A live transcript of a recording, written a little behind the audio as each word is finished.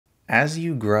As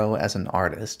you grow as an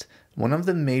artist, one of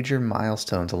the major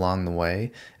milestones along the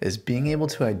way is being able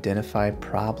to identify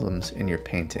problems in your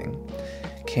painting.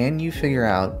 Can you figure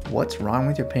out what's wrong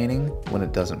with your painting when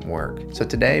it doesn't work? So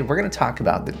today we're going to talk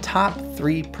about the top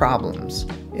 3 problems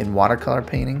in watercolor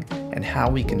painting and how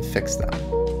we can fix them.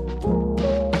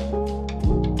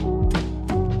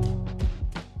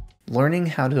 Learning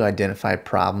how to identify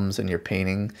problems in your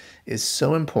painting is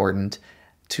so important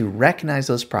to recognize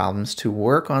those problems, to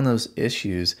work on those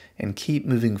issues, and keep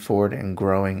moving forward and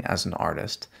growing as an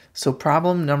artist. So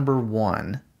problem number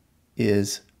 1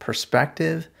 is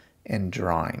perspective and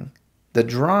drawing. The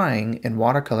drawing in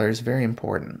watercolor is very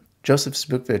important. Joseph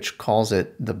Zbukvich calls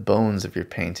it the bones of your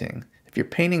painting. If your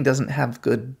painting doesn't have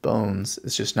good bones,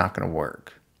 it's just not going to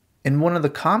work. And one of the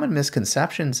common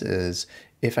misconceptions is,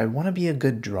 if I want to be a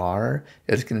good drawer,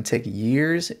 it's going to take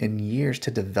years and years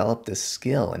to develop this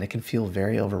skill, and it can feel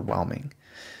very overwhelming.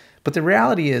 But the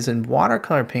reality is, in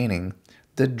watercolor painting,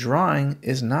 the drawing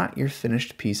is not your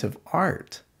finished piece of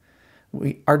art.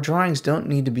 Our drawings don't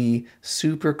need to be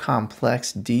super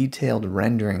complex, detailed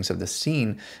renderings of the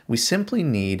scene. We simply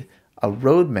need a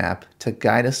roadmap to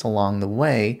guide us along the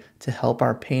way to help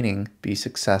our painting be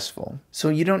successful. So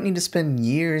you don't need to spend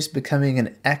years becoming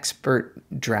an expert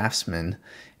draftsman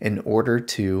in order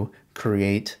to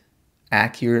create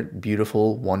accurate,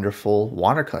 beautiful, wonderful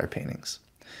watercolor paintings.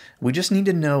 We just need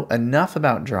to know enough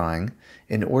about drawing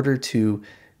in order to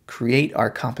create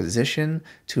our composition,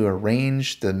 to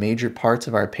arrange the major parts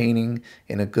of our painting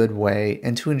in a good way,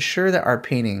 and to ensure that our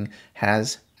painting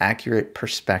has accurate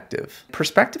perspective.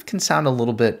 Perspective can sound a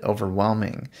little bit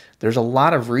overwhelming. There's a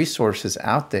lot of resources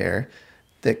out there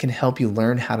that can help you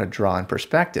learn how to draw in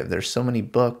perspective. There's so many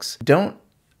books. Don't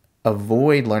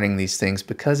avoid learning these things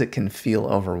because it can feel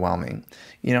overwhelming.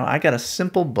 You know, I got a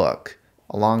simple book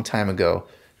a long time ago,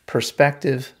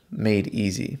 Perspective Made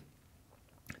Easy.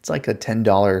 It's like a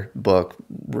 $10 book,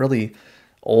 really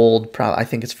old, I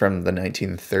think it's from the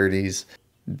 1930s.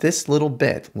 This little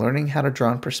bit, learning how to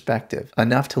draw in perspective,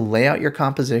 enough to lay out your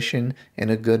composition in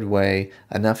a good way,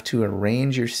 enough to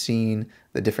arrange your scene,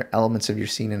 the different elements of your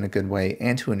scene in a good way,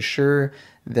 and to ensure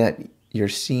that your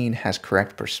scene has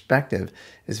correct perspective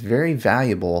is very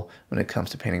valuable when it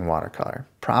comes to painting watercolor.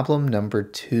 Problem number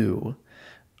 2,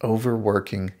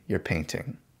 overworking your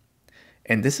painting.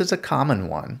 And this is a common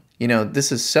one. You know,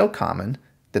 this is so common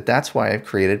that that's why I've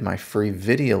created my free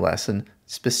video lesson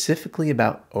specifically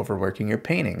about overworking your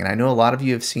painting. And I know a lot of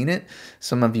you have seen it,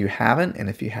 some of you haven't, and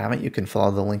if you haven't, you can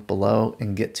follow the link below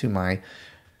and get to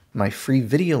my free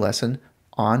video lesson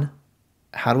on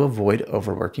how to avoid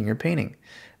overworking your painting.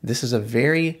 This is a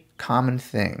very common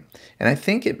thing, and I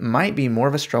think it might be more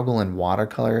of a struggle in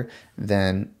watercolor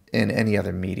than in any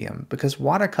other medium, because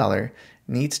watercolor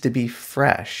needs to be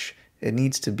fresh. It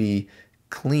needs to be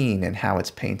clean in how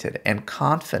it's painted and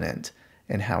confident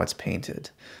in how it's painted.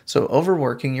 So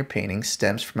overworking your painting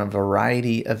stems from a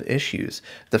variety of issues.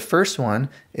 The first one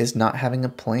is not having a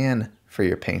plan for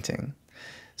your painting.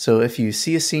 So if you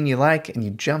see a scene you like and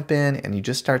you jump in and you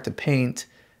just start to paint,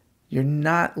 you're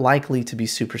not likely to be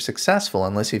super successful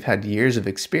unless you've had years of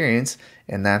experience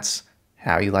and that's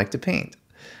how you like to paint.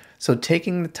 So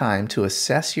taking the time to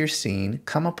assess your scene,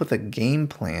 come up with a game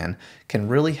plan, can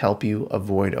really help you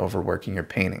avoid overworking your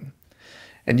painting.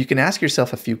 And you can ask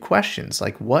yourself a few questions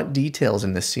like, what details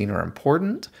in this scene are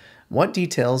important? What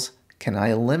details can I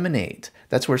eliminate?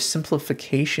 That's where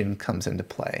simplification comes into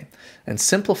play. And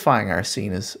simplifying our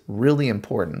scene is really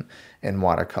important in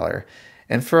watercolor.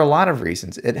 And for a lot of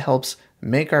reasons, it helps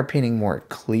make our painting more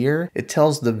clear. It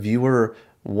tells the viewer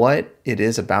what it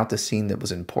is about the scene that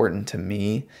was important to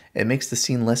me. It makes the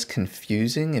scene less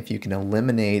confusing if you can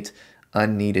eliminate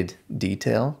unneeded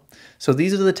detail. So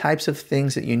these are the types of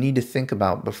things that you need to think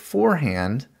about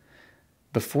beforehand,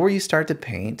 before you start to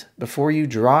paint, before you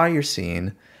draw your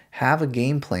scene. Have a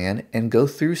game plan and go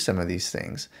through some of these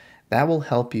things. That will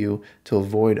help you to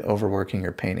avoid overworking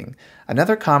your painting.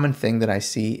 Another common thing that I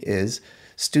see is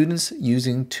students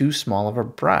using too small of a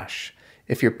brush.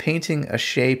 If you're painting a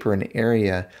shape or an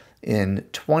area in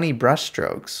 20 brush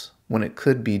strokes, when it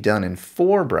could be done in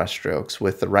 4 brush strokes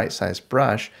with the right size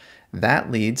brush,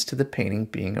 that leads to the painting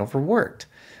being overworked.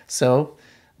 So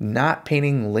not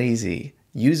painting lazy,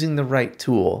 using the right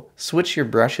tool, switch your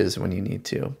brushes when you need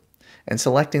to, and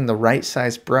selecting the right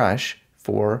size brush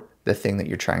for the thing that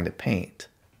you're trying to paint.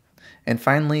 And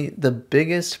finally, the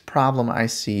biggest problem I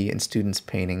see in students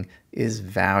painting is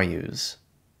values.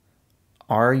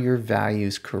 Are your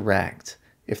values correct?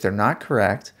 If they're not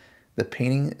correct, the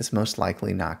painting is most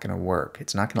likely not going to work.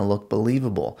 It's not going to look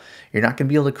believable. You're not going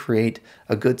to be able to create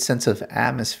a good sense of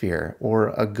atmosphere or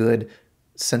a good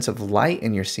sense of light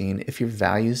in your scene if your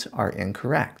values are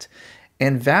incorrect.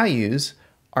 And values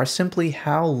are simply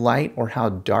how light or how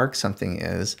dark something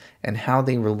is and how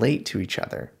they relate to each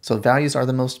other. So values are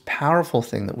the most powerful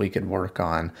thing that we could work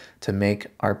on to make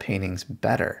our paintings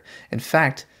better. In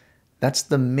fact, that's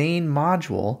the main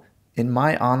module in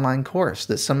my online course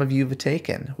that some of you have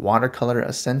taken, Watercolor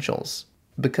Essentials,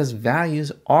 because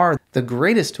values are the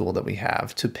greatest tool that we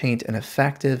have to paint an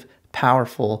effective,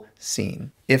 powerful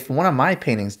scene. If one of my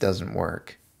paintings doesn't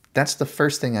work, that's the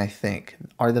first thing I think.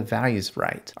 Are the values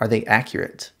right? Are they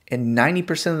accurate? And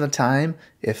 90% of the time,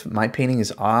 if my painting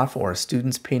is off or a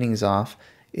student's painting is off,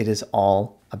 it is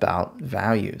all about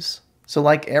values. So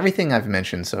like everything I've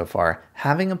mentioned so far,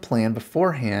 having a plan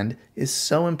beforehand is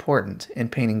so important in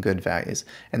painting good values.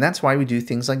 And that's why we do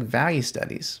things like value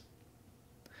studies.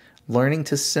 Learning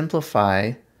to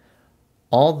simplify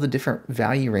all the different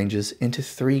value ranges into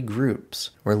 3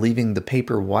 groups. We're leaving the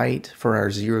paper white for our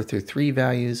 0 through 3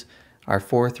 values, our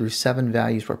 4 through 7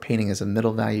 values we're painting as a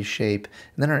middle value shape,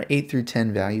 and then our 8 through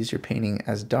 10 values you're painting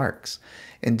as darks.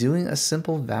 And doing a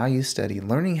simple value study,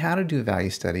 learning how to do value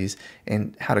studies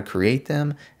and how to create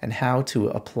them and how to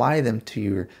apply them to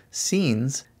your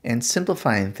scenes and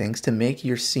simplifying things to make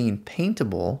your scene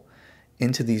paintable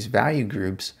into these value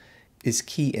groups is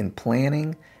key in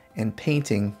planning and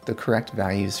painting the correct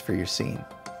values for your scene.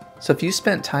 So if you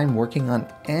spent time working on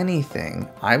anything,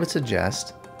 I would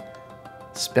suggest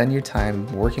spend your time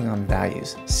working on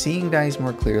values, seeing values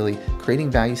more clearly,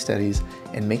 creating value studies,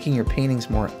 and making your paintings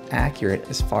more accurate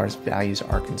as far as values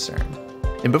are concerned.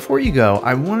 And before you go,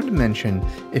 I wanted to mention,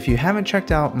 if you haven't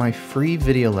checked out my free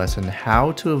video lesson,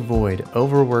 How to Avoid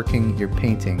Overworking Your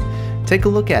Painting, take a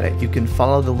look at it. You can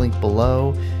follow the link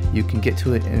below. You can get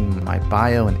to it in my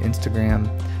bio and Instagram.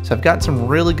 So I've got some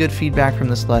really good feedback from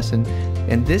this lesson,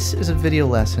 and this is a video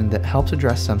lesson that helps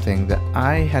address something that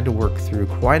I had to work through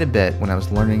quite a bit when I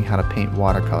was learning how to paint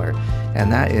watercolor,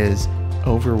 and that is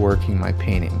overworking my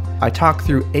painting. I talk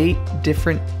through 8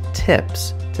 different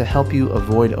tips to help you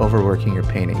avoid overworking your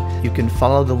painting. You can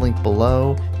follow the link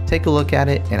below, take a look at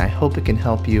it, and I hope it can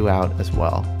help you out as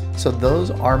well. So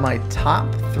those are my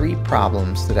top 3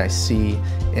 problems that I see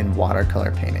in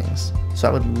watercolor paintings. So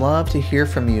I would love to hear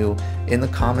from you in the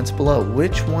comments below.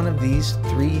 Which one of these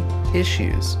 3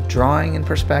 issues, drawing in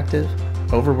perspective,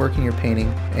 overworking your painting,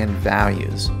 and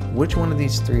values, which one of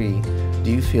these 3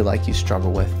 do you feel like you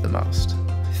struggle with the most?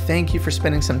 Thank you for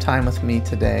spending some time with me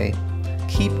today.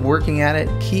 Keep working at it,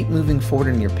 keep moving forward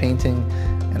in your painting,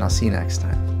 and I'll see you next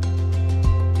time.